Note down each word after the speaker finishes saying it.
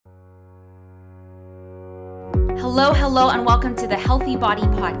Hello, hello, and welcome to the Healthy Body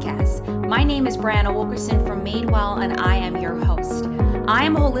Podcast. My name is Brianna Wilkerson from Madewell, and I am your host. I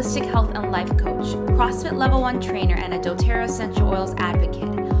am a holistic health and life coach, CrossFit Level 1 trainer, and a doTERRA Essential Oils advocate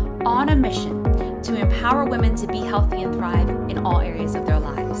on a mission to empower women to be healthy and thrive in all areas of their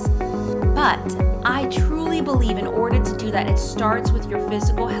lives. But I truly believe in order to do that, it starts with your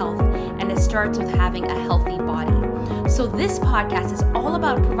physical health and it starts with having a healthy body. So this podcast is all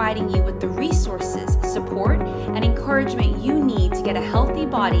about providing you with the resources, support, and encouragement you need to get a healthy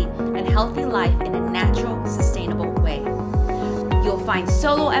body and healthy life in a natural, sustainable way. You'll find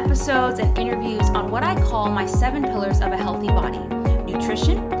solo episodes and interviews on what I call my 7 pillars of a healthy body: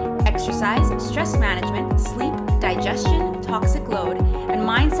 nutrition, exercise, stress management, sleep, digestion, toxic load, and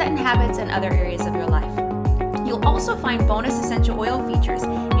mindset and habits and other areas of your life. You'll also find bonus essential oil features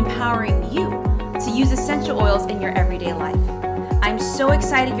empowering you to use essential oils in your everyday life. I'm so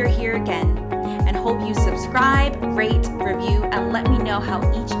excited you're here again and hope you subscribe, rate, review, and let me know how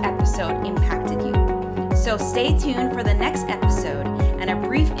each episode impacted you. So stay tuned for the next episode and a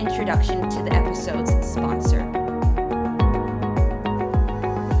brief introduction to the episode's sponsor.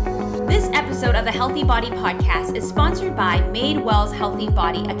 This episode of the Healthy Body Podcast is sponsored by Madewell's Healthy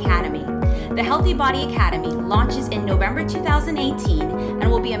Body Academy. The Healthy Body Academy launches in November 2018 and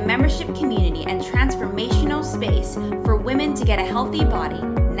will be a membership community and transformational space for women to get a healthy body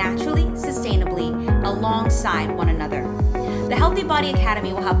naturally, sustainably, alongside one another. The Healthy Body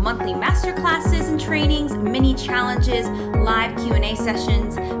Academy will have monthly masterclasses and trainings, mini challenges, live Q&A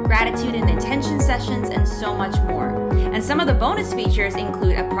sessions, gratitude and intention sessions, and so much more. And some of the bonus features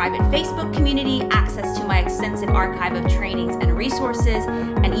include a private Facebook community, access to my extensive archive of trainings and resources,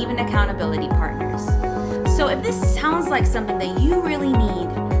 and even accountability partners. So if this sounds like something that you really need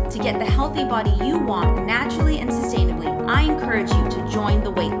to get the healthy body you want naturally and sustainably, I encourage you to join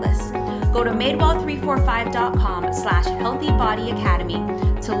the waitlist. Go to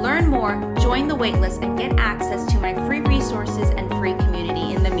madewell345.com/healthybodyacademy to learn more, join the waitlist, and get access to my free resources and free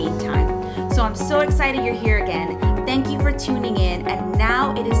community in the meantime. So I'm so excited you're here again. Thank you for tuning in, and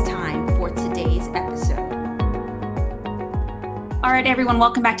now it is time for today's episode. All right, everyone,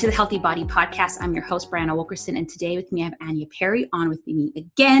 welcome back to the Healthy Body Podcast. I'm your host, Brianna Wilkerson, and today with me I have Anya Perry on with me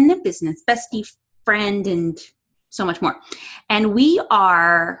again, business bestie, friend, and so much more. And we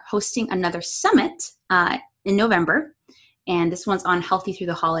are hosting another summit in November, and this one's on healthy through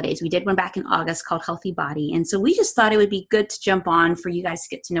the holidays. We did one back in August called Healthy Body, and so we just thought it would be good to jump on for you guys to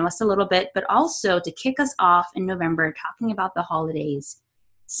get to know us a little bit, but also to kick us off in November talking about the holidays,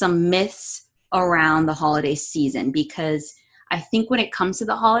 some myths around the holiday season, because I think when it comes to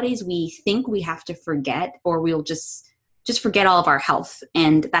the holidays, we think we have to forget, or we'll just forget all of our health,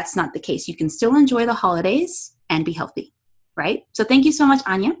 and that's not the case. You can still enjoy the holidays and be healthy, right? So thank you so much,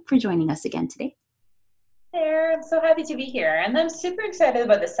 Anya, for joining us again today. There, I'm so happy to be here, and I'm super excited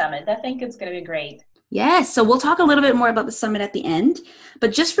about the summit. I think it's going to be great. Yes, so we'll talk a little bit more about the summit at the end,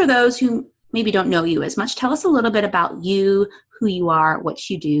 but just for those who maybe don't know you as much, tell us a little bit about you, who you are, what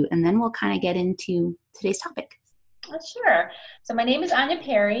you do, and then we'll kind of get into today's topic. Sure. So my name is Anya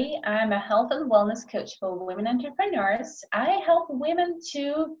Perry. I'm a health and wellness coach for women entrepreneurs. I help women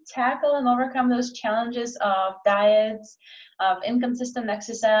to tackle and overcome those challenges of diets, of inconsistent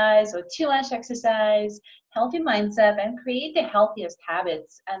exercise or too much exercise, healthy mindset, and create the healthiest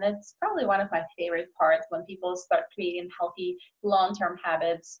habits. And it's probably one of my favorite parts when people start creating healthy long-term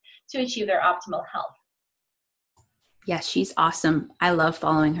habits to achieve their optimal health. Yeah, she's awesome. I love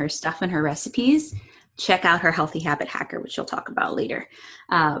following her stuff and her recipes. Check out her Healthy Habit Hacker, which she'll talk about later.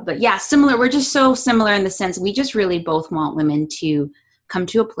 But yeah, similar. We're just so similar in the sense we just really both want women to come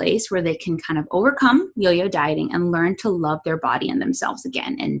to a place where they can kind of overcome yo-yo dieting and learn to love their body and themselves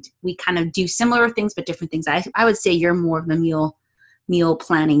again. And we kind of do similar things, but different things. I would say you're more of the meal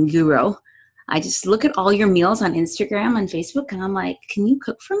planning guru. I just look at all your meals on Instagram and Facebook, and I'm like, can you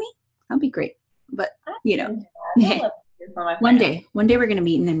cook for me? That'd be great. But you know, one day we're going to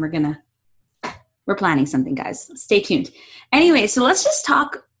meet, and then we're planning something, guys. Stay tuned. Anyway, so let's just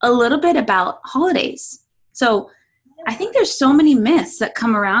talk a little bit about holidays. So I think there's so many myths that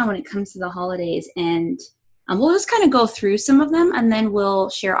come around when it comes to the holidays, and we'll just kind of go through some of them, and then we'll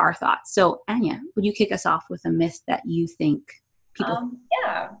share our thoughts. So Anya, would you kick us off with a myth that you think people...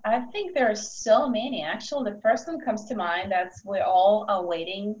 Yeah, I think there are so many. Actually, the first one comes to mind that's we're all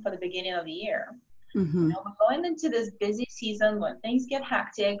waiting for the beginning of the year. Mm-hmm. You know, we're going into this busy season when things get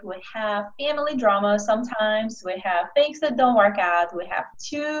hectic. We have family drama sometimes. We have things that don't work out. We have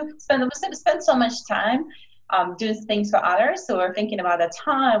to spend so much time doing things for others. So we're thinking about a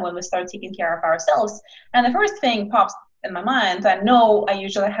time when we start taking care of ourselves. And the first thing pops in my mind, I know I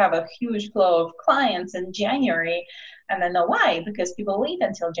usually have a huge flow of clients in January. And I know why, because people wait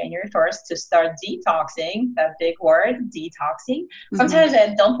until January 1st to start detoxing, that big word, detoxing. Sometimes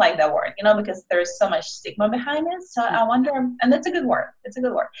I don't like that word, because there's so much stigma behind it. So I wonder, and that's a good word. It's a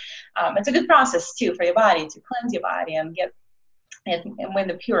good word. It's a good process too for your body to cleanse your body and get it in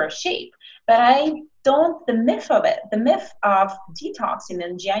the pure shape. But the myth of detoxing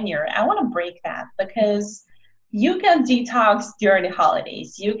in January, I want to break that, because you can detox during the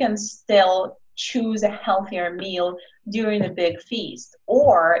holidays. You can still choose a healthier meal during a big feast,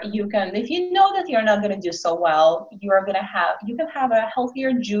 or you can, if you know that you're not going to do so well, you can have a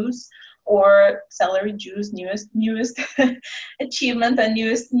healthier juice or celery juice, newest achievement and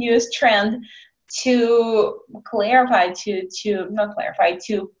newest trend, to purify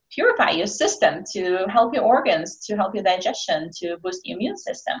your system, to help your organs, to help your digestion, to boost the immune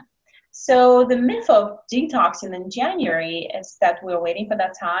system. So the myth of detoxing in January is that we're waiting for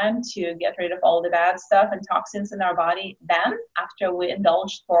that time to get rid of all the bad stuff and toxins in our body. Then, after we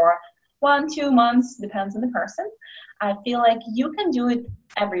indulged for 1-2 months, depends on the person, I feel like you can do it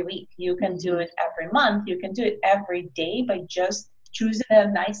every week. You can do it every month. You can do it every day by just choosing a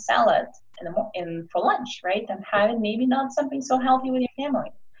nice salad for lunch, right? And having maybe not something so healthy with your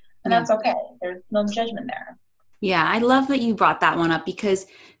family. And that's okay. There's no judgment there. Yeah, I love that you brought that one up, because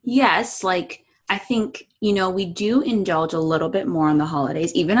yes, like I think, we do indulge a little bit more on the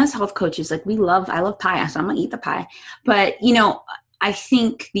holidays, even as health coaches. Like I love pie, so I'm gonna eat the pie. But I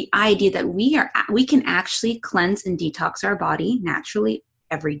think the idea that we can actually cleanse and detox our body naturally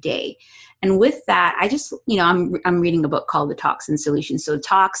every day. And with that, I just, I'm reading a book called The Toxin Solution. So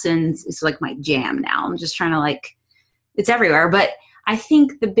toxins is like my jam now. I'm just trying to it's everywhere. But I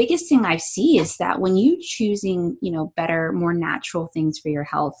think the biggest thing I see is that when you choosing, better, more natural things for your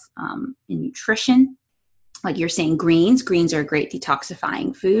health in nutrition, like you're saying, greens are a great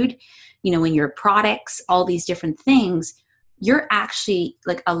detoxifying food, in your products, all these different things, you're actually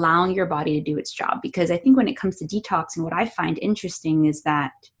allowing your body to do its job. Because I think when it comes to detoxing, what I find interesting is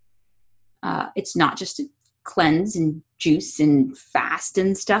that it's not just to cleanse and juice and fast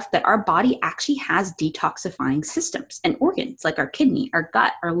and stuff, that our body actually has detoxifying systems and organs, like our kidney, our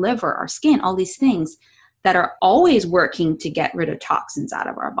gut, our liver, our skin, all these things that are always working to get rid of toxins out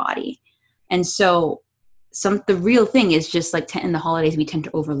of our body. And so the real thing is just in the holidays, we tend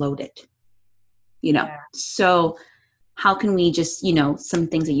to overload it, Yeah. So how can we just, some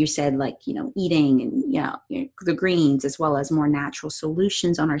things that you said, eating and, the greens, as well as more natural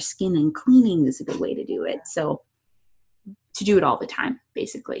solutions on our skin, and cleaning is a good way to do it. So to do it all the time,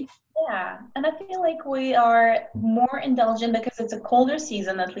 basically. Yeah, and I feel like we are more indulgent because it's a colder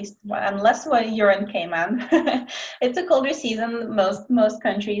season, at least, unless you're in Cayman. It's a colder season, most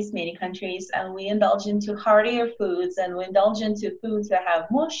countries, many countries, and we indulge into heartier foods, and we indulge into foods that have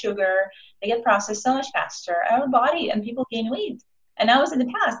more sugar. They get processed so much faster. Our body and people gain weight. And I was in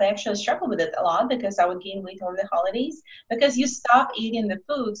the past, I actually struggled with it a lot, because I would gain weight over the holidays, because you stop eating the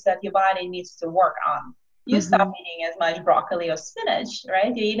foods that your body needs to work on. You stop eating as much broccoli or spinach,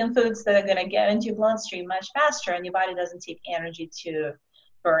 right? You're eating foods that are going to get into your bloodstream much faster, and your body doesn't take energy to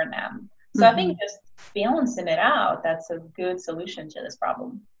burn them. So I think just balancing it out, that's a good solution to this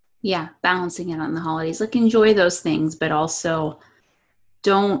problem. Yeah, balancing it on the holidays. Enjoy those things, but also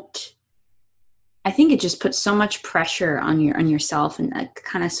I think it just puts so much pressure on yourself, and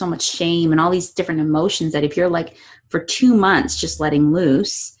kind of so much shame and all these different emotions, that if you're for 2 months just letting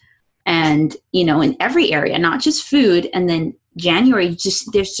loose, and in every area, not just food, and then January,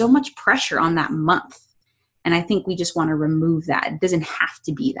 there's so much pressure on that month, and I think we just want to remove that. It doesn't have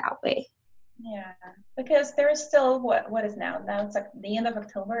to be that way. Yeah, because there is still what is now it's the end of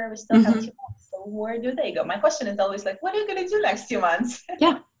October. We still have 2 months, so where do they go? My question is always what are you going to do next 2 months?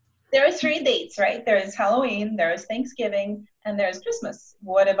 Yeah. There are 3 dates, right? There is Halloween, there is Thanksgiving, and there's Christmas.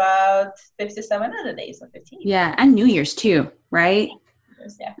 What about 57 other days, or 15? Yeah, and New Year's too, right?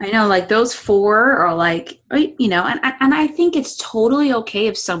 Yeah. I know, those 4 are and I think it's totally okay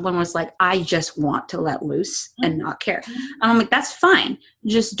if someone was I just want to let loose and not care. And I'm that's fine.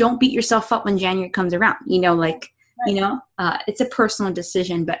 Just don't beat yourself up when January comes around. It's a personal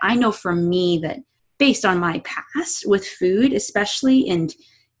decision. But I know for me that based on my past with food, especially, and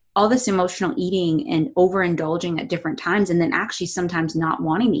all this emotional eating and overindulging at different times, and then actually sometimes not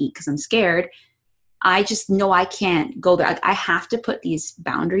wanting to eat because I'm scared, I just know I can't go there. I have to put these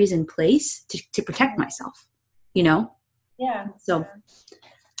boundaries in place to protect myself, Yeah. So,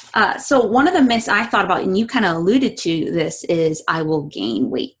 so one of the myths I thought about, and you kind of alluded to this, is I will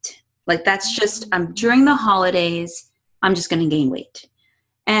gain weight. That's just, during the holidays, I'm just going to gain weight.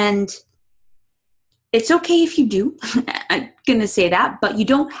 And it's okay if you do. I'm going to say that, but you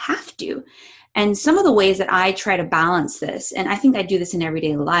don't have to. And some of the ways that I try to balance this, and I think I do this in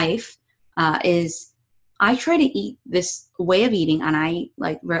everyday life, is I try to eat this way of eating, and I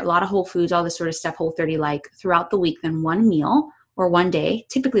like a lot of whole foods, all this sort of stuff, Whole30, like throughout the week, then one meal or one day,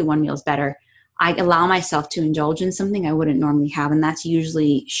 typically one meal is better. I allow myself to indulge in something I wouldn't normally have, and that's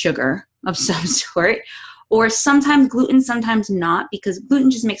usually sugar of some sort, or sometimes gluten, sometimes not, because gluten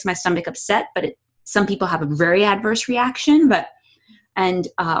just makes my stomach upset, but some people have a very adverse reaction,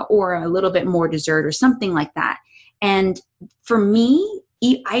 or a little bit more dessert or something like that. And for me,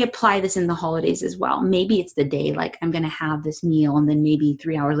 I apply this in the holidays as well. Maybe it's the day, like I'm going to have this meal, and then maybe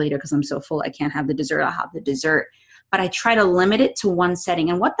 3 hours later, because I'm so full, I can't have the dessert, I'll have the dessert. But I try to limit it to one setting.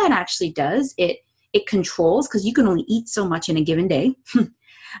 And what that actually does, it controls, because you can only eat so much in a given day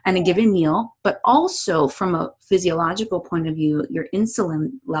and a given meal, but also from a physiological point of view, your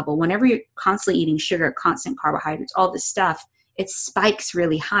insulin level, whenever you're constantly eating sugar, constant carbohydrates, all this stuff, it spikes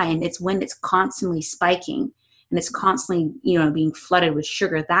really high. And it's when it's constantly spiking and it's constantly, being flooded with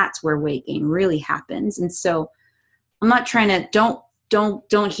sugar, that's where weight gain really happens. And so I'm not trying to,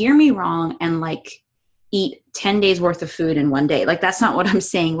 don't hear me wrong and like eat 10 days worth of food in one day. Like, that's not what I'm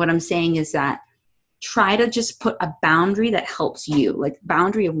saying. What I'm saying is that try to just put a boundary that helps you. Like,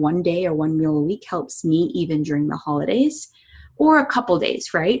 boundary of one day or one meal a week helps me even during the holidays or a couple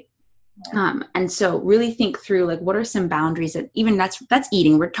days, right? And so really think through, like, what are some boundaries that even that's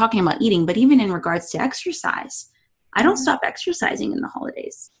eating. We're talking about eating, but even in regards to exercise, I don't stop exercising in the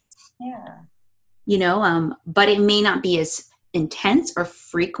holidays. Yeah. But it may not be as intense or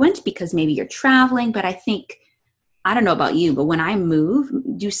frequent because maybe you're traveling. But I think, I don't know about you, but when I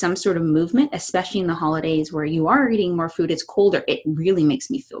do some sort of movement, especially in the holidays where you are eating more food, it's colder, it really makes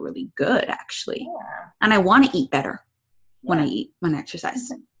me feel really good, actually. Yeah. And I want to eat better when I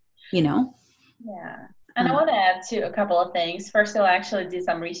exercise, Yeah. And I want to add to a couple of things. First of all, I actually did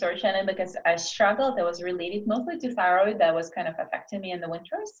some research on it because I struggled. That was related mostly to thyroid that was kind of affecting me in the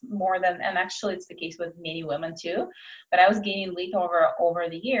winters more than, and actually it's the case with many women too. But I was gaining weight over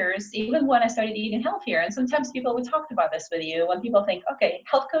the years, even when I started eating healthier. And sometimes we talked about this with you, when people think, okay,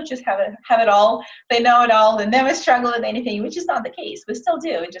 health coaches have it all, they know it all, they never struggle with anything, which is not the case. We still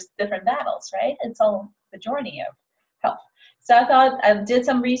do, just different battles, right? It's all the journey of health. So I thought I did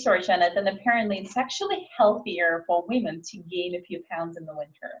some research on it, and apparently it's actually healthier for women to gain a few pounds in the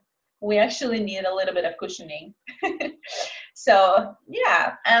winter. We actually need a little bit of cushioning. So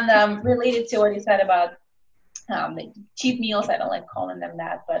yeah, and related to what you said about the cheat meals, I don't like calling them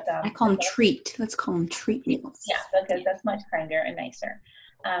that, but I call them treat. Let's call them treat meals. Yeah, because that's much kinder and nicer.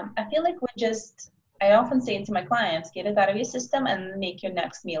 I feel like I often say to my clients, get it out of your system and make your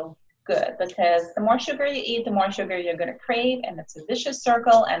next meal good, because the more sugar you eat, the more sugar you're going to crave, and it's a vicious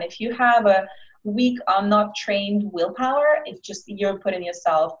circle. And if you have a weak, not trained willpower, you're putting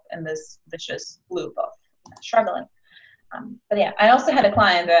yourself in this vicious loop of struggling. But yeah, I also had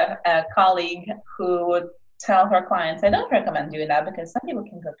a colleague who would tell her clients, I don't recommend doing that because some people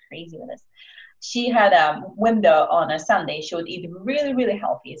can go crazy with this. She had a window on a Sunday. She would eat really, really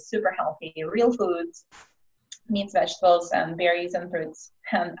healthy, super healthy, real foods, meats, vegetables, and berries and fruits.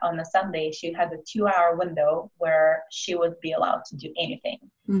 And on a Sunday, she had a 2-hour window where she would be allowed to do anything.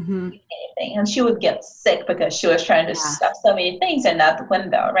 Anything. And she would get sick because she was trying to stuff so many things in that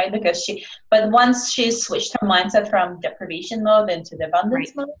window, right? But once she switched her mindset from deprivation mode into the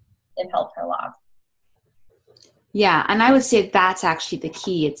abundance mode, it helped her a lot. Yeah. And I would say that's actually the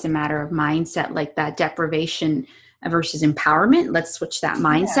key. It's a matter of mindset, like that deprivation versus empowerment. Let's switch that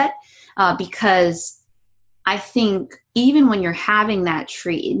mindset because I think even when you're having that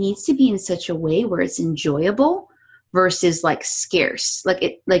treat, it needs to be in such a way where it's enjoyable versus like scarce,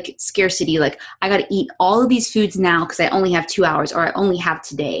 like scarcity. Like, I got to eat all of these foods now because I only have 2 hours, or I only have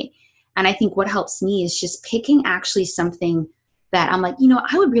today. And I think what helps me is just picking actually something that I'm like,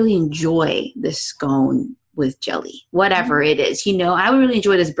 I would really enjoy this scone with jelly, whatever it is, I would really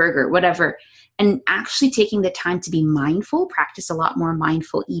enjoy this burger, whatever. And actually taking the time to be mindful, practice a lot more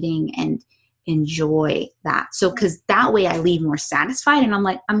mindful eating and enjoy that. So, because that way I leave more satisfied and I'm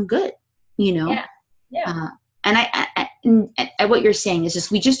like, I'm good, Yeah. And I what you're saying is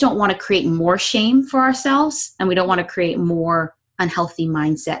just, we just don't want to create more shame for ourselves, and we don't want to create more unhealthy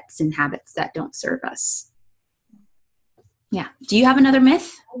mindsets and habits that don't serve us. Yeah. Do you have another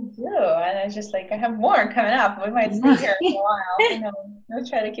myth? I do. And I just I have more coming up. We might stay here for a while. We'll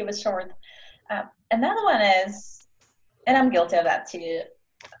try to keep it short. Another one is, and I'm guilty of that too.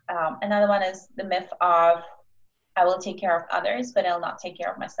 Another one is the myth of, I will take care of others, but I'll not take care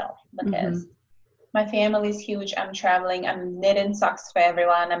of myself, because My family is huge. I'm traveling. I'm knitting socks for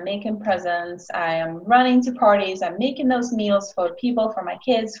everyone. I'm making presents. I am running to parties. I'm making those meals for people, for my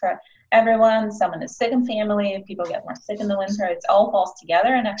kids, for everyone. Someone is sick in family. People get more sick in the winter. It all falls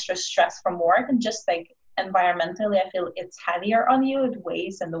together, and extra stress from work. And just like environmentally, I feel it's heavier on you. It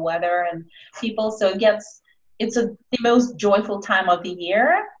weighs and the weather and people. So the most joyful time of the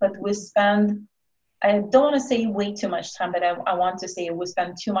year, but we spend, I don't want to say way too much time, but I want to say we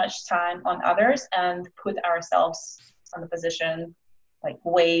spend too much time on others and put ourselves on the position like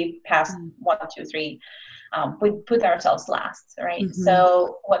way past 1, 2, 3. We put ourselves last, right? Mm-hmm.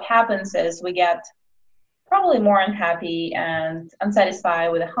 So what happens is we get probably more unhappy and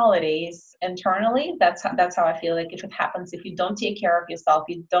unsatisfied with the holidays internally. That's how I feel like if it happens, if you don't take care of yourself,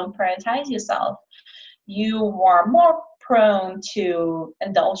 you don't prioritize yourself, you are more prone to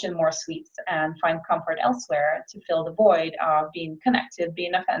indulge in more sweets and find comfort elsewhere to fill the void of being connected,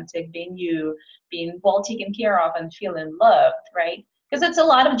 being authentic, being you, being well taken care of and feeling loved, right? Because it's a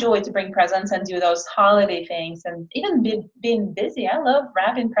lot of joy to bring presents and do those holiday things and even being busy. I love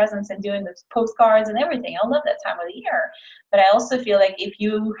wrapping presents and doing those postcards and everything. I love that time of the year. But I also feel like if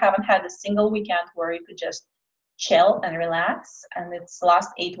you haven't had a single weekend where you could just chill and relax, and it's the last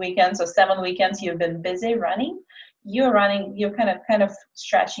 8 weekends or 7 weekends you've been busy running, you're kind of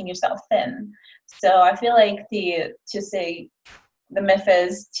stretching yourself thin. So I feel like the myth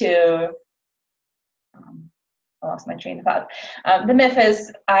is I lost my train of thought. The myth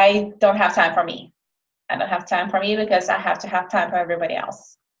is I don't have time for me. I don't have time for me because I have to have time for everybody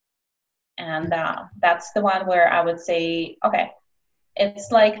else. And that's the one where I would say, okay,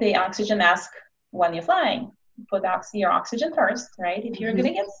 it's like the oxygen mask when you're flying. Put your oxygen first, right? If you're going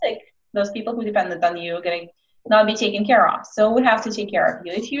to get sick, those people who depended on you are going to not be taken care of. So we have to take care of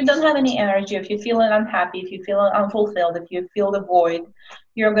you. If you don't have any energy, if you're feeling unhappy, if you feel unfulfilled, if you feel the void,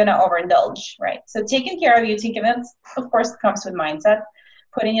 you're going to overindulge, right? So taking care of you, of course, comes with mindset,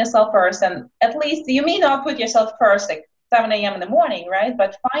 putting yourself first. And at least you may not put yourself first like 7 a.m. in the morning, right?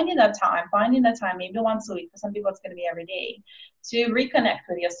 But finding that time, maybe once a week, for some people it's going to be every day, to reconnect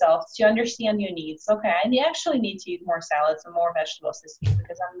with yourself, to understand your needs. Okay, I actually need to eat more salads and more vegetables this week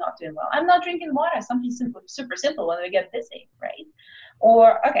because I'm not doing well. I'm not drinking water, something simple, super simple when we get busy, right?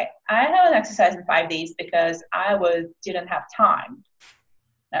 Or, okay, I haven't exercised in 5 days because didn't have time.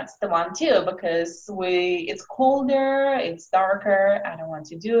 That's the one too, because it's colder, it's darker, I don't want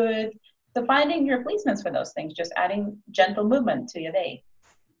to do it. So finding replacements for those things, just adding gentle movement to your day,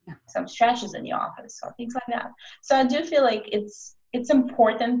 some stretches in your office or things like that. So I do feel like it's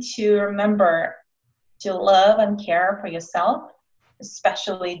important to remember to love and care for yourself,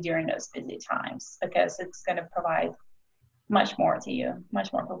 especially during those busy times, because it's going to provide much more to you,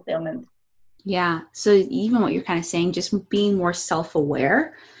 much more fulfillment. Yeah. So even what you're kind of saying, just being more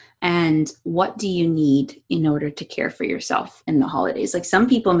self-aware. And what do you need in order to care for yourself in the holidays? Like some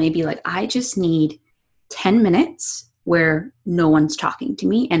people may be like, I just need 10 minutes where no one's talking to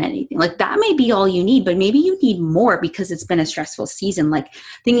me and anything. Like that may be all you need, but maybe you need more because it's been a stressful season. Like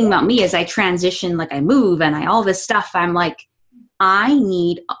thinking about me as I transition, like I move and all this stuff, I'm like, I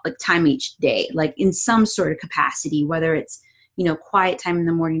need like time each day, like in some sort of capacity, whether it's, quiet time in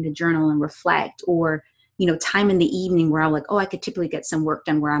the morning to journal and reflect, or time in the evening where I'm like, oh, I could typically get some work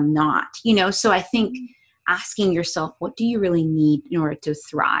done where I'm not, so I think asking yourself, what do you really need in order to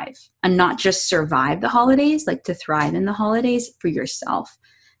thrive and not just survive the holidays, like to thrive in the holidays for yourself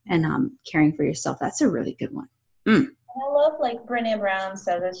and caring for yourself. That's a really good one. I love like Brené Brown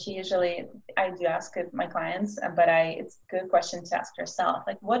said that I do ask it my clients, but it's a good question to ask yourself.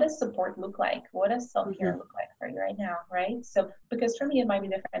 Like, what does support look like? What does self-care look like for you right now, right? So, because for me, it might be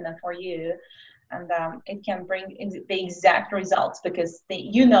different than for you. And it can bring the exact results because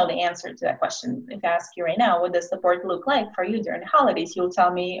the answer to that question. If I ask you right now, what does support look like for you during the holidays? You'll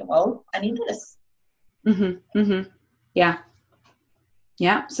tell me, well, I need this. Mm-hmm. Mm-hmm. Yeah.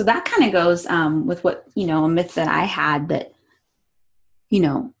 Yeah. So that kind of goes with what, a myth that I had that,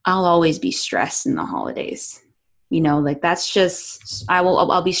 I'll always be stressed in the holidays. Like that's just,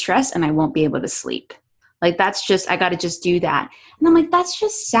 I'll be stressed and I won't be able to sleep. Like that's just, I got to just do that. And I'm like, that's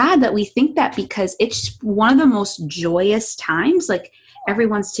just sad that we think that because it's one of the most joyous times, like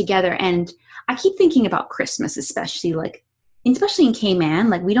everyone's together. And I keep thinking about Christmas, especially in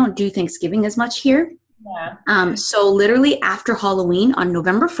Cayman, like we don't do Thanksgiving as much here. Yeah. So literally after Halloween on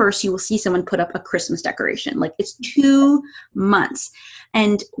November 1st, you will see someone put up a Christmas decoration. Like it's 2 months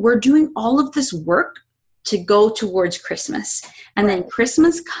and we're doing all of this work to go towards Christmas. And then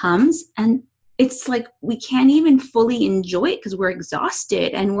Christmas comes and it's like we can't even fully enjoy it because we're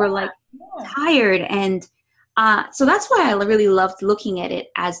exhausted and we're tired. And So that's why I really loved looking at it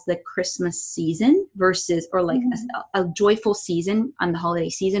as the Christmas season versus, or like a joyful season on the holiday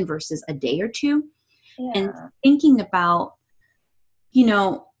season versus a day or two. Yeah. And thinking about, you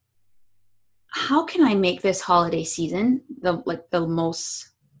know, how can I make this holiday season the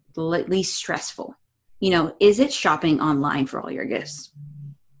least stressful? You know, is it shopping online for all your gifts?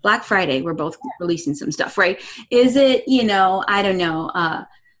 Black Friday, we're both releasing some stuff, right? Is it, you know, I don't know,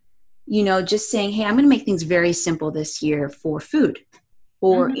 just saying, hey, I'm going to make things very simple this year for food,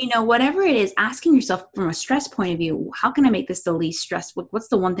 or, you know, whatever it is, asking yourself from a stress point of view, how can I make this the least stressful? What's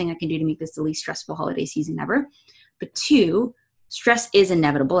the one thing I can do to make this the least stressful holiday season ever? But 2, stress is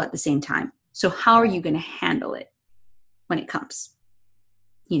inevitable at the same time. So how are you going to handle it when it comes?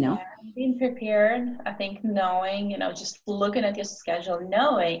 You know, being prepared, I think knowing, just looking at your schedule,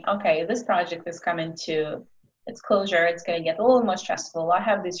 knowing, okay, this project is coming to its closure, it's going to get a little more stressful. I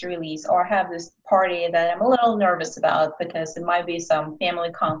have this release, or I have this party that I'm a little nervous about because it might be some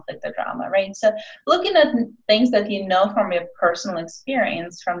family conflict or drama, right? So looking at things that you know from your personal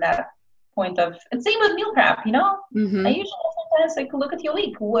experience from that point of, and same with meal prep, I usually sometimes look at your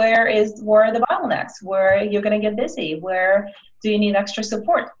week. Where are the bottlenecks? Where you're going to get busy? Where do you need extra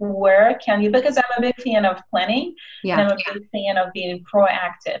support? Where can you, because I'm a big fan of planning, and I'm a big fan of being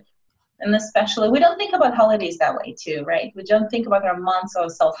proactive. And especially, we don't think about holidays that way too, right? We don't think about our months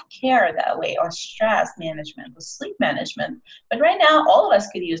of self-care that way, or stress management, or sleep management. But right now, all of us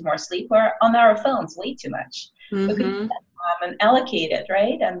could use more sleep. We're on our phones way too much. We could use that time and allocate it,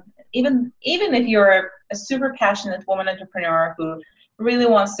 right? And even if you're a super passionate woman entrepreneur who really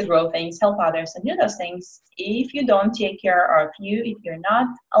wants to grow things, help others, and do those things, if you don't take care of you, if you're not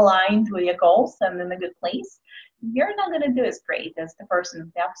aligned with your goals and in a good place, you're not going to do as great as the person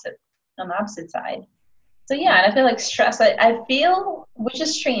on the opposite side. So yeah, and I feel like stress, I feel, which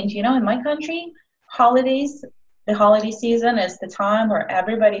is strange, in my country, the holiday season is the time where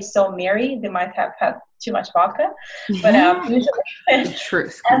everybody's so merry. They might have had too much vodka, but usually the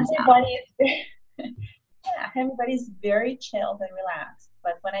truth comes out. Everybody's very chilled and relaxed.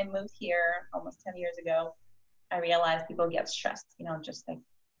 But when I moved here almost 10 years ago, I realized people get stressed, just like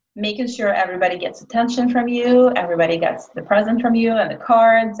making sure everybody gets attention from you, everybody gets the present from you, and the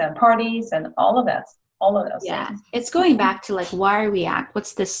cards and parties and all of those things. It's going back to why we act.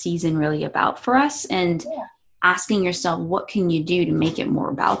 What's this season really about for us? And asking yourself, what can you do to make it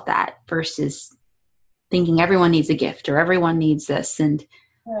more about that versus thinking everyone needs a gift or everyone needs this. And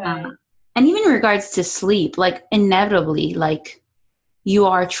and even in regards to sleep, inevitably, you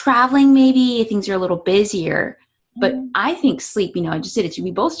are traveling, maybe things are a little busier. But I think sleep,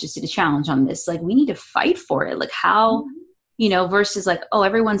 we both just did a challenge on this. We need to fight for it. How, versus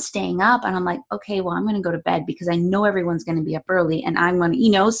everyone's staying up. And I'm like, okay, well, I'm going to go to bed because I know everyone's going to be up early and I'm going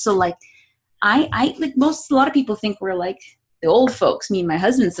to, so a lot of people think we're the old folks, me and my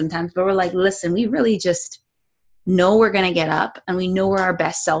husband sometimes, but we're listen, we really just know we're going to get up and we know we're our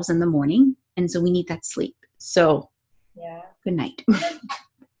best selves in the morning. And so we need that sleep. So good night.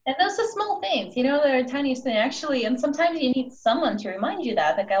 And those are small things, they're tiniest thing actually. And sometimes you need someone to remind you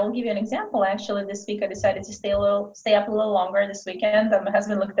that. I will give you an example. Actually, this week I decided to stay up a little longer this weekend. And my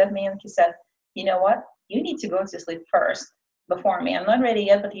husband looked at me and he said, you know what? You need to go to sleep first before me. I'm not ready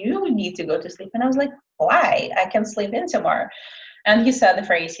yet, but you need to go to sleep. And I was like, why? I can sleep in tomorrow. And he said the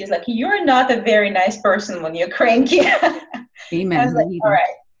phrase, he's like, you're not a very nice person when you're cranky. Amen. I was like, all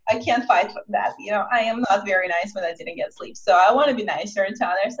right. I can't fight for that. I am not very nice when I didn't get sleep. So I want to be nicer to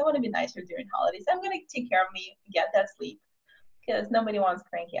others. I want to be nicer during holidays. I'm going to take care of me, get that sleep, because nobody wants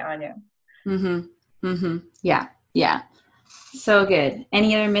cranky on you. Yeah. So good.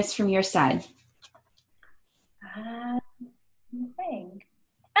 Any other myths from your side? I think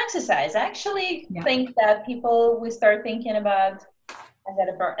exercise. I actually think that we start thinking about, I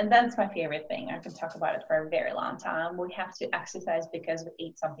gotta burn, and that's my favorite thing. I can talk about it for a very long time. We have to exercise because we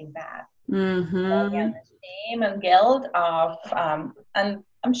ate something bad. So again, the shame and guilt of, and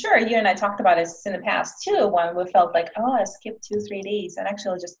I'm sure you and I talked about this in the past too, when we felt like, oh, I skipped 2-3 days, and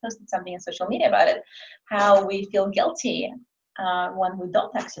actually just posted something on social media about it, how we feel guilty when we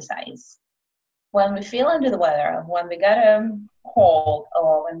don't exercise, when we feel under the weather, when we got a cold,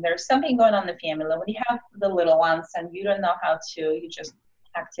 or when there's something going on in the family, when you have the little ones and you don't know how to, you just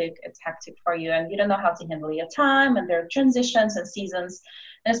it's hectic for you, and you don't know how to handle your time, and there are transitions and seasons,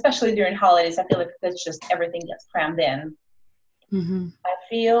 and especially during holidays, I feel like that's just everything gets crammed in. I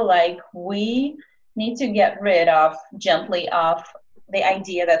feel like we need to get rid of the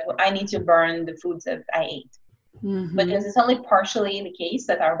idea that I need to burn the foods that I ate. Because it's only partially the case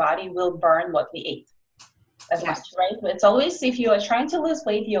that our body will burn what we ate as much, right? But it's always, if you are trying to lose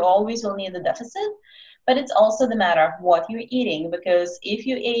weight, you always will need the deficit. but it's also the matter of what you're eating, because if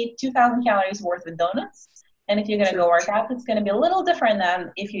you ate 2,000 calories worth of donuts, and if you're going to go work out, it's going to be a little different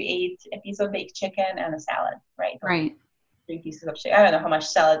than if you ate a piece of baked chicken and a salad, right? Right. 3 pieces of chicken. I don't know how much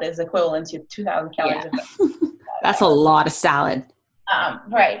salad is equivalent to 2,000 calories. Yeah. That's a lot of salad.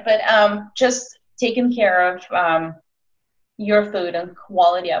 Right. But just taking care of your food and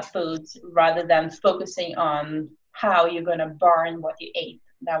quality of foods rather than focusing on how you're going to burn what you ate.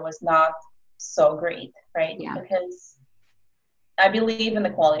 That was not so great, right? Yeah. Because I believe in the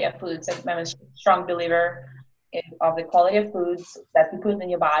quality of foods. I'm a strong believer of the quality of foods that you put in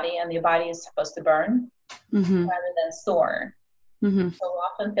your body, and your body is supposed to burn rather than store. So we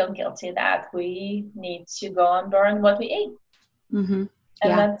often feel guilty that we need to go and burn what we ate. And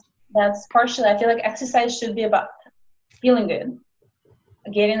that's partially, I feel like exercise should be about feeling good,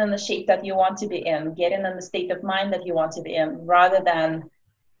 getting in the shape that you want to be in, getting in the state of mind that you want to be in, rather than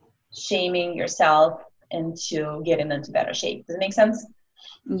shaming yourself into getting into better shape. Does it make sense?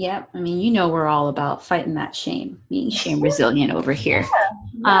 Yep. I mean, we're all about fighting that shame, being shame resilient over here.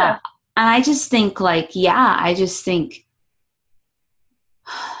 Yeah. And I just think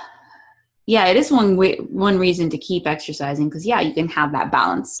it is one reason to keep exercising, because you can have that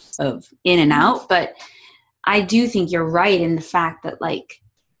balance of in and out. But I do think you're right in the fact that, like,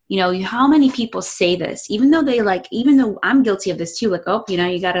 how many people say this, even though I'm guilty of this too, like, oh,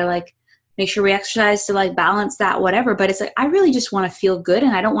 you gotta like make sure we exercise to like balance that, whatever. But it's like, I really just want to feel good,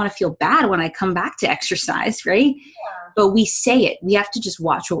 and I don't want to feel bad when I come back to exercise. Right. Yeah. But we say it, we have to just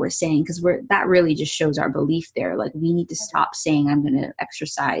watch what we're saying, because that really just shows our belief there. Like, we need to stop saying I'm going to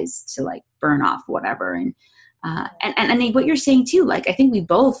exercise to like burn off whatever. And what you're saying too, like, I think we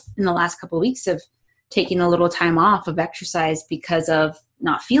both in the last couple of weeks have taken a little time off of exercise because of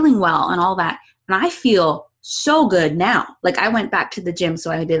not feeling well and all that. And I feel so good now. Like, I went back to the gym,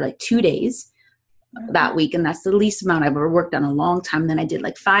 so I did like 2 days that week, and that's the least amount I've ever worked on in a long time. Then I did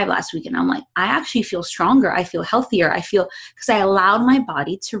like 5 last week, and I'm like, I actually feel stronger. I feel healthier. Because I allowed my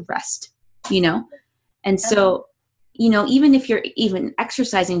body to rest, And so, even if you're even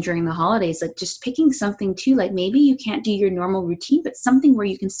exercising during the holidays, like, just picking something too, like maybe you can't do your normal routine, but something where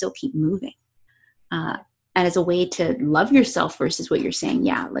you can still keep moving. And as a way to love yourself versus what you're saying,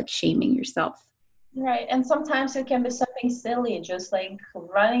 like shaming yourself. Right. And sometimes it can be something silly, just like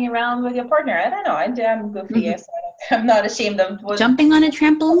running around with your partner. I don't know. I'm goofy. So I'm not ashamed of jumping on a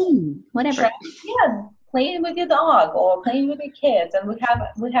trampoline, whatever. Playing with your dog or playing with your kids. And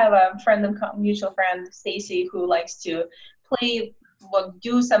we have a mutual friend, Stacy, who likes to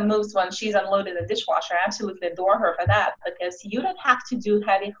do some moves when she's unloaded the dishwasher. I absolutely adore her for that, because you don't have to do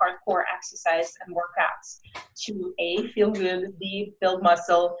heavy, hardcore exercise and workouts to A, feel good, B, build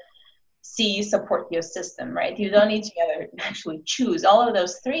muscle, C, support your system, right? You don't need to actually choose. All of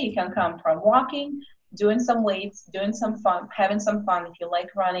those three can come from walking, doing some weights, doing some fun, having some fun. If you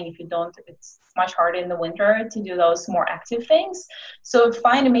like running, if you don't, it's much harder in the winter to do those more active things. So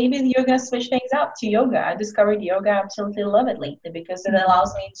maybe you're going to switch things up to yoga. I discovered yoga. I absolutely love it lately, because it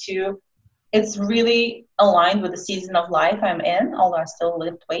allows me it's really aligned with the season of life I'm in, although I still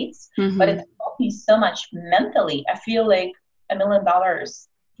lift weights, but it helped me so much mentally. I feel like $1 million.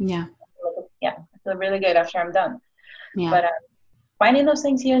 Yeah. I feel really good after I'm done. Yeah. But finding those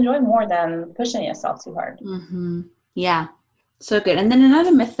things you enjoy more than pushing yourself too hard. Yeah. So good. And then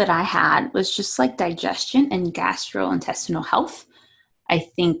another myth that I had was just like digestion and gastrointestinal health. I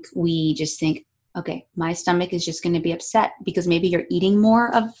think we just think, okay, my stomach is just going to be upset because maybe you're eating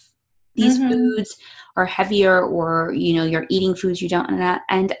more of these foods or heavier, or, you're eating foods you don't.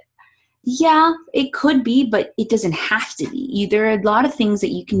 And yeah, it could be, but it doesn't have to be. There are a lot of things that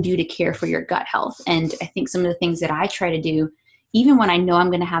you can do to care for your gut health. And I think some of the things that I try to do, even when I know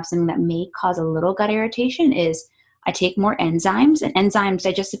I'm going to have something that may cause a little gut irritation, is I take more enzymes. And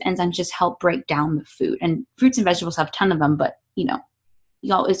digestive enzymes just help break down the food. And fruits and vegetables have a ton of them, but,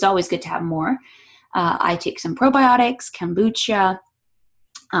 it's always good to have more. I take some probiotics, kombucha.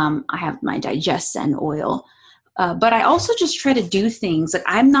 I have my DigestZen oil. But I also just try to do things like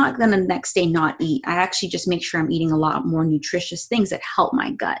I'm not going to next day not eat. I actually just make sure I'm eating a lot more nutritious things that help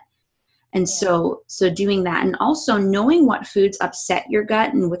my gut. And so doing that, and also knowing what foods upset your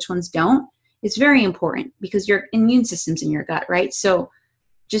gut and which ones don't, is very important, because your immune system's in your gut, right? So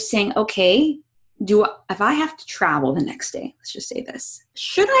just saying, okay, if I have to travel the next day, let's just say this,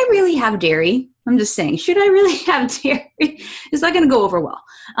 should I really have dairy? I'm just saying, should I really have dairy? It's not going to go over well.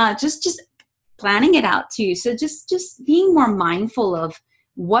 Just planning it out too. So just being more mindful of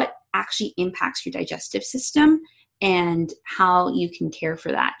what actually impacts your digestive system and how you can care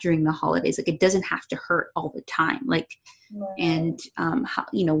for that during the holidays. Like, it doesn't have to hurt all the time. Like, and how,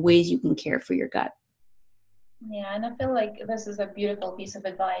 ways you can care for your gut. Yeah, and I feel like this is a beautiful piece of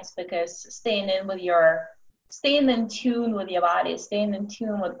advice because staying in tune with your body, staying in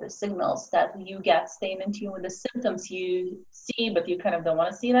tune with the signals that you get, staying in tune with the symptoms you see, but you kind of don't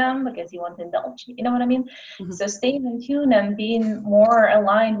want to see them because you want to indulge. You know what I mean? Mhm. So staying in tune and being more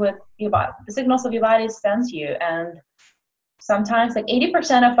aligned with your body, the signals of your body sends you. And sometimes like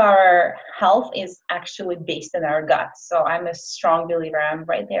 80% of our health is actually based in our gut. So I'm a strong believer. I'm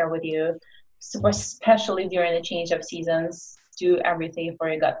right there with you. So especially during the change of seasons, do everything for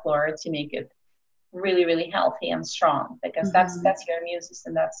your gut flora to make it really, really healthy and strong because Mhm. that's your immune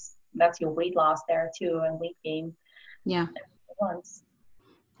system. That's your weight loss there too and weight gain Yeah. at once.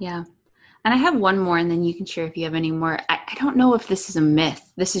 Yeah. And I have one more, and then you can share if you have any more. I don't know if this is a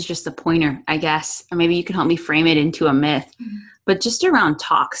myth. This is just a pointer, I guess. Or maybe you can help me frame it into a myth. But just around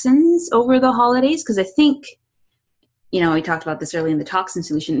toxins over the holidays, because I think, we talked about this early in the toxin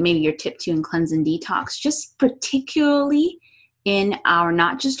solution, maybe your tip two in cleanse and detox, just particularly in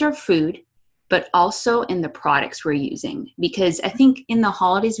not just our food, but also in the products we're using. Because I think in the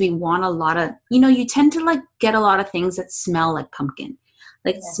holidays, we want a lot of, you tend to like get a lot of things that smell like pumpkin,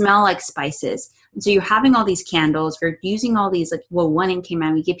 like Yeah. smell like spices. And so you're having all these candles, you're using all these, like, well, one in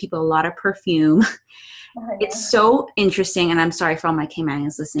Cayman, we give people a lot of perfume. Oh, It's yeah. so interesting, and I'm sorry for all my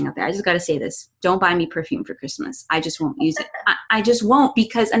Caymanians listening out there. I just got to say this. Don't buy me perfume for Christmas. I just won't use it. I just won't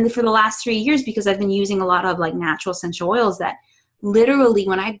and for the last 3 years, because I've been using a lot of like natural essential oils that literally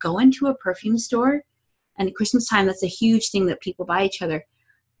when I go into a perfume store and at Christmas time, that's a huge thing that people buy each other.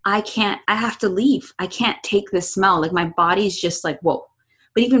 I have to leave. I can't take this smell. Like my body's just like, whoa.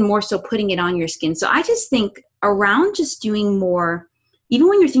 But even more so putting it on your skin. So I just think around just doing more, even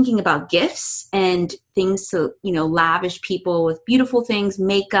when you're thinking about gifts and things to, lavish people with beautiful things,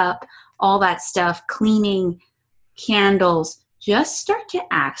 makeup, all that stuff, cleaning, candles, just start to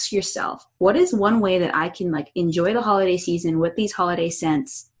ask yourself, what is one way that I can like enjoy the holiday season with these holiday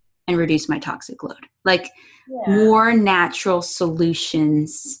scents and reduce my toxic load? Like Yeah. more natural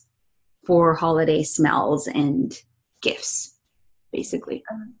solutions for holiday smells and gifts, basically.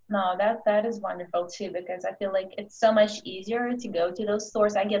 No, that is wonderful too because I feel like it's so much easier to go to those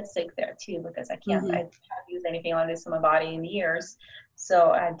stores. I get sick there too because I Mm-hmm. can't use anything like this on my body in years,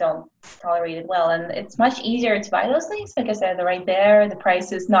 so I don't tolerate it well. And it's much easier to buy those things because they're right there. The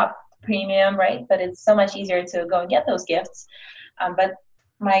price is not premium, right? But it's so much easier to go and get those gifts. But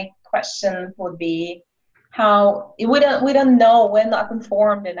my question would be how we don't know, we're not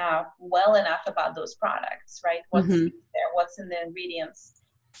informed enough well enough about those products, right? What's Mm-hmm. there, what's in the ingredients.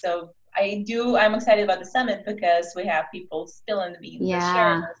 So I'm excited about the summit because we have people spilling the beans and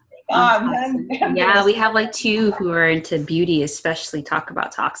sharing Yeah. those things. On toxins. I'm gonna Yeah, we have like two who are into beauty, especially talk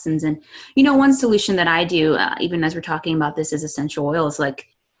about toxins. And, one solution that I do, even as we're talking about this, is essential oils. Like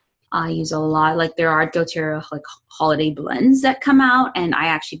I use a lot, like there are doTERRA like holiday blends that come out, and I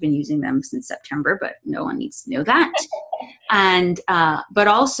actually been using them since September, but no one needs to know that. And but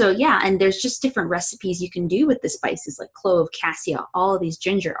also, yeah, and there's just different recipes you can do with the spices like clove, cassia, all of these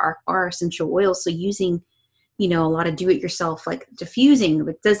ginger are essential oils. So using, a lot of do-it-yourself like diffusing,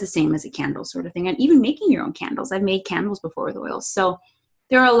 like does the same as a candle sort of thing, and even making your own candles. I've made candles before with oils. So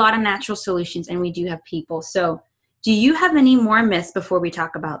there are a lot of natural solutions, and we do have people. So do you have any more myths before we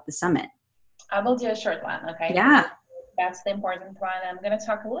talk about the summit? I will do a short one, okay? Because Yeah. that's the important one. I'm going to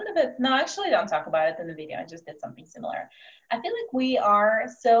talk a little bit. No, actually, I don't talk about it in the video. I just did something similar. I feel like we are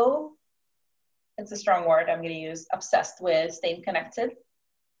so, it's a strong word I'm going to use, obsessed with staying connected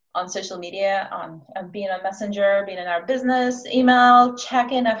on social media, on being on Messenger, being in our business, email,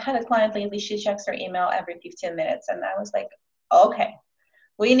 check-in. I've had a client lately, she checks her email every 15 minutes. And I was like, okay,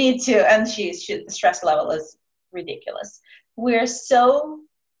 we need to, and the stress level is ridiculous. We're so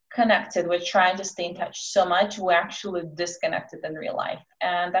connected, we're trying to stay in touch so much, we're actually disconnected in real life.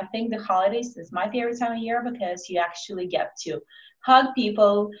 And I think the holidays is my favorite time of year because you actually get to hug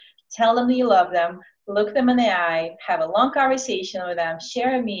people, tell them that you love them, look them in the eye, have a long conversation with them,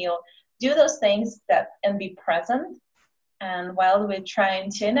 share a meal, do those things and be present. And while we're trying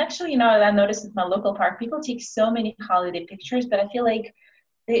to, and actually, I noticed at my local park, people take so many holiday pictures, but I feel like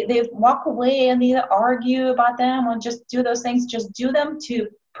they walk away and they argue about them or just do those things, just do them to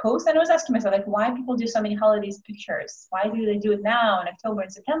post. And I was asking myself, like, why people do so many holidays pictures? Why do they do it now in October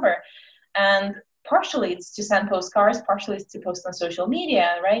and September? And partially it's to send postcards, partially it's to post on social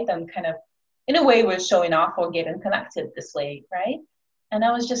media, right? And kind of, in a way, we're showing off or getting connected this way, right? And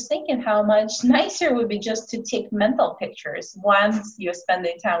I was just thinking how much nicer it would be just to take mental pictures once you're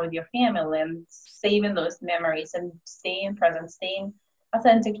spending time with your family and saving those memories and staying present, staying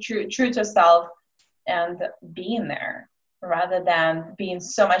authentic, true to self, and being there. rather than being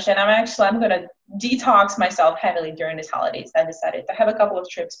so much. And I'm going to detox myself heavily during these holidays. I decided to have a couple of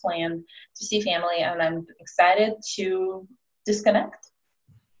trips planned to see family, and I'm excited to disconnect.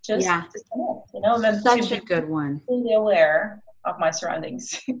 Just disconnect, and Such a good one. Fully aware of my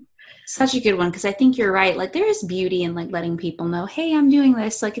surroundings. Such a good one, because I think you're right. Like, there is beauty in like letting people know, hey, I'm doing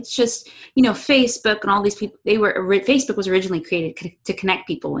this. Like, it's just, Facebook and all these people, Facebook was originally created to connect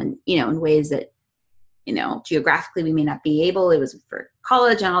people in ways that, geographically we may not be able. It was for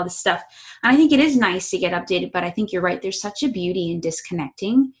college and all this stuff. And I think it is nice to get updated, but I think you're right. There's such a beauty in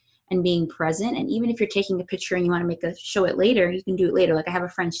disconnecting and being present. And even if you're taking a picture and you want to show it later, you can do it later. Like, I have a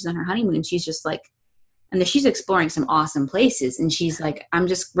friend, she's on her honeymoon. She's just like, and then she's exploring some awesome places. And she's like,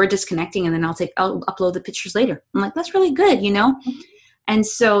 we're disconnecting, and then I'll upload the pictures later. I'm like, that's really good, And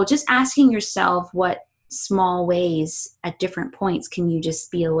so just asking yourself, what small ways at different points can you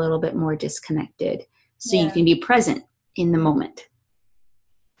just be a little bit more disconnected so you can be present in the moment.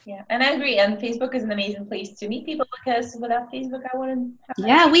 Yeah, and I agree. And Facebook is an amazing place to meet people, because without Facebook, I wouldn't have.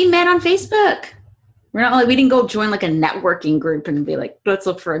 Yeah, we met on Facebook. We didn't go join like a networking group and be like, let's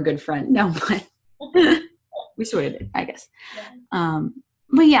look for a good friend. No, but we sort of did, I guess. Yeah.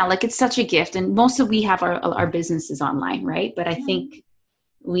 But yeah, like, it's such a gift. And we have our businesses online, right? But I think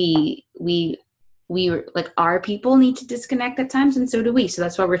we like, our people need to disconnect at times, and so do we. So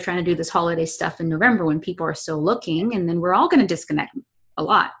that's why we're trying to do this holiday stuff in November when people are still looking, and then we're all going to disconnect a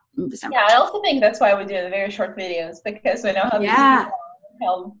lot in December. Yeah, I also think that's why we do the very short videos, because we know how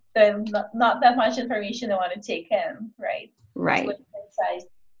not that much information they want to take in, right? Right. Size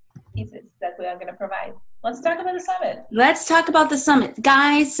pieces that we are going to provide. Let's talk about the summit. Let's talk about the summit,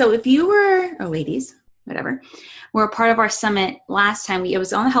 guys. So if you were, or ladies, whatever, were a part of our summit last time, it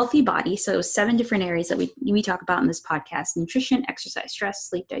was on the healthy body. So it was 7 different areas that we talk about in this podcast: nutrition, exercise, stress,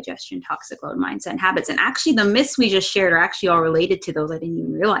 sleep, digestion, toxic load, mindset, and habits. And actually the myths we just shared are actually all related to those. I didn't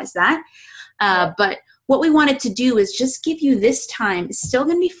even realize that. But what we wanted to do is just give you this time. It's still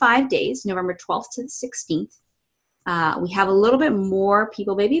going to be 5 days, November 12th to the 16th. We have a little bit more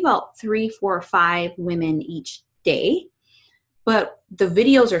people, maybe about 3, 4, or 5 women each day. But the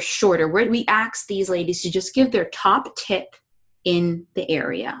videos are shorter. We asked these ladies to just give their top tip in the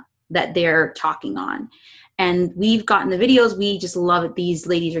area that they're talking on. And we've gotten the videos. We just love it. These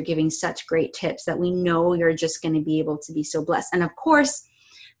ladies are giving such great tips that we know you're just going to be able to be so blessed. And of course,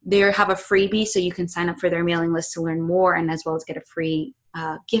 they have a freebie, so you can sign up for their mailing list to learn more, and as well as get a free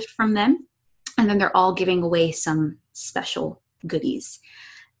gift from them. And then they're all giving away some special goodies.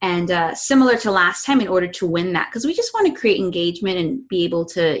 And similar to last time, in order to win that, because we just want to create engagement and be able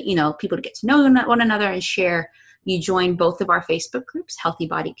to, people to get to know one another and share, you join both of our Facebook groups, Healthy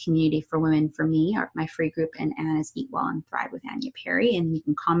Body Community for Women for me, my free group, and Anna's Eat Well and Thrive with Anya Perry, and you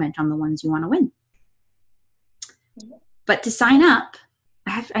can comment on the ones you want to win. But to sign up,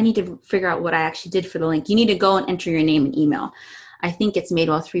 I need to figure out what I actually did for the link. You need to go and enter your name and email. I think it's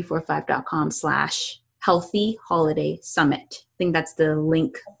madewell345.com/healthy holiday summit. I think that's the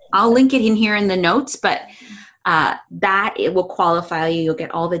link. I'll link it in here in the notes, but that it will qualify you. You'll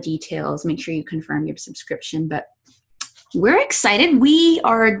get all the details. Make sure you confirm your subscription. But we're excited. We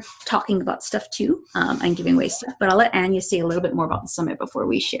are talking about stuff too, and giving away stuff. But I'll let Anya say a little bit more about the summit before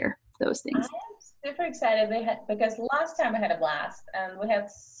we share those things. I'm super excited because last time I had a blast, and we had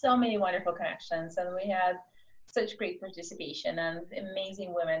so many wonderful connections, and we had such great participation and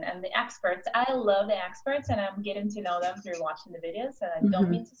amazing women and the experts. I love the experts, and I'm getting to know them through watching the videos, and I don't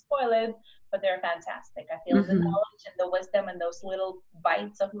mean to spoil it, but they're fantastic. I feel the knowledge and the wisdom and those little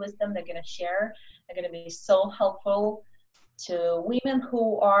bites of wisdom they're going to share are going to be so helpful to women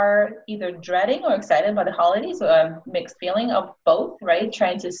who are either dreading or excited about the holidays, or a mixed feeling of both, right?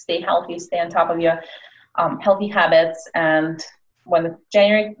 Trying to stay healthy, stay on top of your healthy habits, and when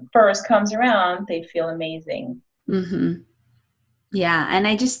January 1st comes around, they feel amazing. Mm-hmm. Yeah. And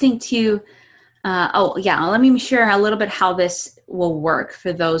I just think too, let me share a little bit how this will work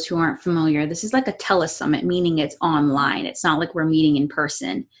for those who aren't familiar. This is like a telesummit, meaning it's online. It's not like we're meeting in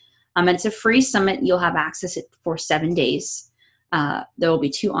person. And it's a free summit. You'll have access for 7 days. There will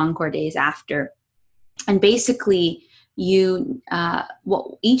be 2 encore days after. And basically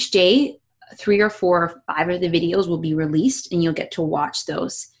each day, 3 or 4 or 5 of the videos will be released, and you'll get to watch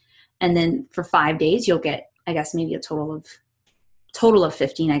those. And then for 5 days, you'll get, I guess, maybe a total of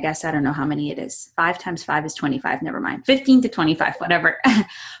 15, I guess. I don't know how many it is. 5 times 5 is 25. Never mind. 15 to 25, whatever.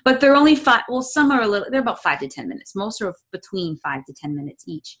 But they're only 5. Well, some are they're about 5 to 10 minutes. Most are between 5 to 10 minutes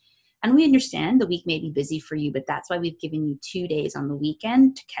each. And we understand the week may be busy for you, but that's why we've given you 2 days on the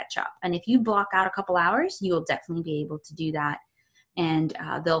weekend to catch up. And if you block out a couple hours, you'll definitely be able to do that. And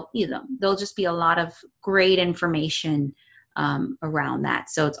they'll just be a lot of great information around that.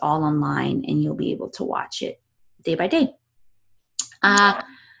 So it's all online and you'll be able to watch it day by day.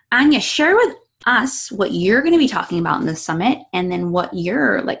 Anya, share with us what you're going to be talking about in the summit and then what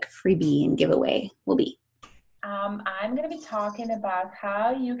your like freebie and giveaway will be. I'm going to be talking about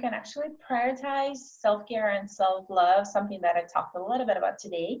how you can actually prioritize self-care and self-love, something that I talked a little bit about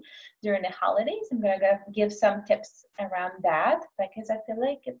today during the holidays. I'm going to give some tips around that because I feel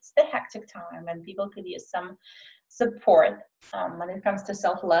like it's the hectic time and people could use some support when it comes to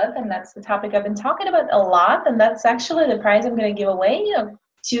self-love. And that's the topic I've been talking about a lot. And that's actually the prize I'm going to give away,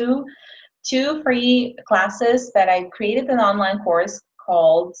 two free classes that I created an online course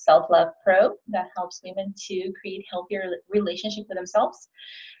called Self-Love Pro that helps women to create healthier relationship with themselves.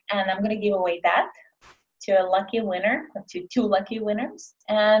 And I'm going to give away that to a lucky winner, to two lucky winners.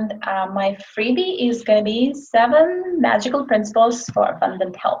 And my freebie is going to be 7 magical principles for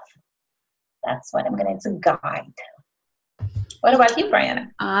abundant health. That's what I'm going to, it's a guide. What about you,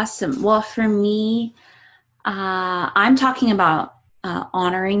 Brianna? Awesome. Well, for me, I'm talking about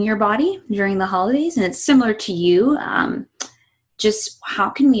honoring your body during the holidays. And it's similar to you. Just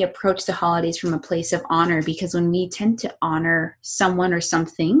how can we approach the holidays from a place of honor? Because when we tend to honor someone or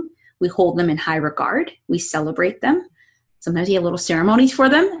something, we hold them in high regard. We celebrate them. Sometimes we have little ceremonies for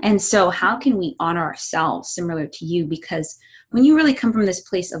them. And so how can we honor ourselves similar to you? Because when you really come from this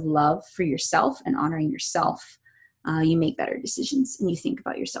place of love for yourself and honoring yourself, you make better decisions and you think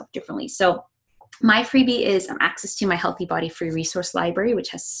about yourself differently. So my freebie is access to my Healthy Body free resource library, which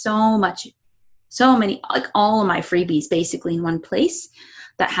has so many, like all of my freebies basically in one place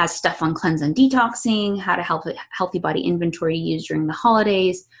that has stuff on cleanse and detoxing, how to help healthy body inventory to use during the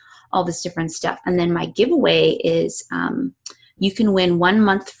holidays, all this different stuff. And then my giveaway is you can win 1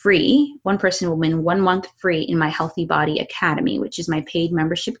 month free. One person will win 1 month free in my Healthy Body Academy, which is my paid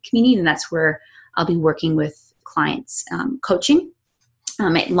membership community. And that's where I'll be working with clients coaching.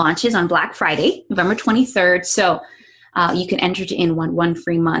 It launches on Black Friday, November 23rd. So you can enter to in one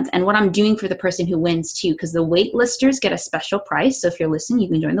free month. And what I'm doing for the person who wins too, because the wait listers get a special price. So if you're listening, you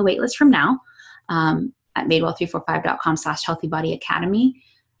can join the wait list from now at madewell345.com/healthybodyacademy.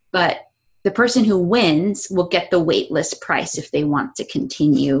 But the person who wins will get the wait list price if they want to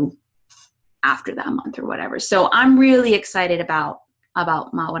continue after that month or whatever. So I'm really excited about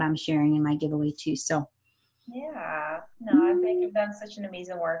what I'm sharing in my giveaway too. So yeah, no, I think you've done such an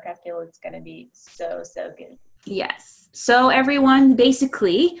amazing work. I feel it's going to be so good. Yes. So everyone,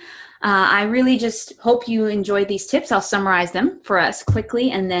 basically, I really just hope you enjoyed these tips. I'll summarize them for us quickly.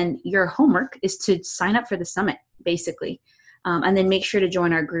 And then your homework is to sign up for the summit, basically. And then make sure to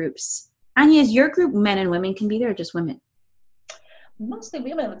join our groups. Anya, is your group men and women can be there or just women? Mostly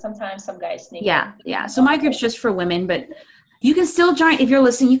women, but sometimes some guys sneak in. Yeah. So my group's just for women, but you can still join. If you're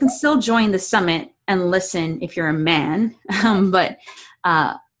listening, you can still join the summit and listen if you're a man. But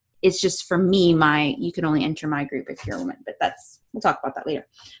it's just for me, you can only enter my group if you're a woman, but we'll talk about that later.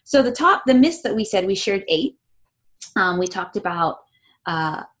 So the myths that we said, we shared 8. We talked about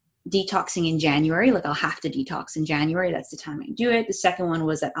detoxing in January, like I'll have to detox in January. That's the time I do it. The second one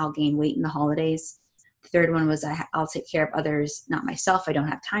was that I'll gain weight in the holidays. The third one was I'll take care of others, not myself. I don't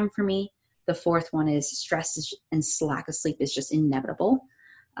have time for me. The fourth one is stress and lack of sleep is just inevitable.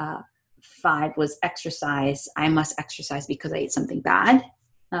 5 was exercise. I must exercise because I ate something bad.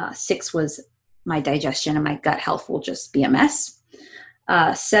 6 was my digestion and my gut health will just be a mess.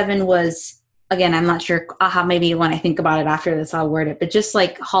 7 was, again, I'm not sure, maybe when I think about it after this, I'll word it, but just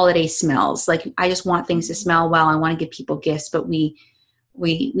like holiday smells. Like I just want things to smell well. I want to give people gifts, but we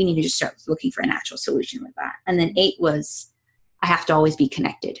need to just start looking for a natural solution with that. And then 8 was I have to always be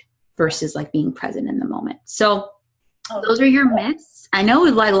connected versus like being present in the moment. So those are your myths. I know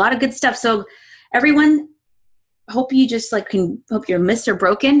we like a lot of good stuff. So everyone, hope you just hope your myths are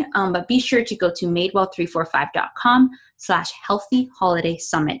broken. But be sure to go to madewell345.com/healthy holiday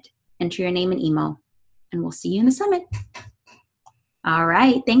summit. Enter your name and email, and we'll see you in the summit. All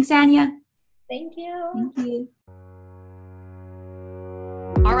right. Thanks, Anya. Thank you. Thank you.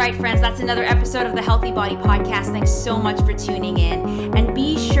 All right, friends, that's another episode of the Healthy Body Podcast. Thanks so much for tuning in. And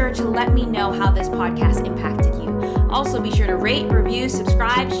be sure to let me know how this podcast impacted you. Also, be sure to rate, review,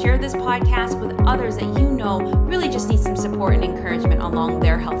 subscribe, share this podcast with others that you know really just need some support and encouragement along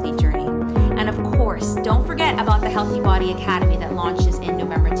their healthy journey. And of course, don't forget about the Healthy Body Academy that launches in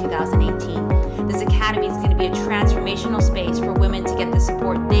November 2018. This academy is going to be a transformational space for women to get the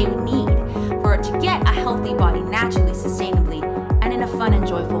support they need to get a healthy body naturally, sustainably, and in a fun and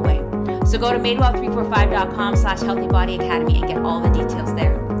joyful way. So go to madewell345.com/healthybodyacademy and get all the details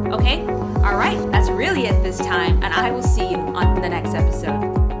there. Okay? All right, that's really it this time, and I will see you on the next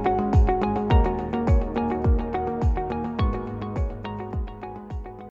episode.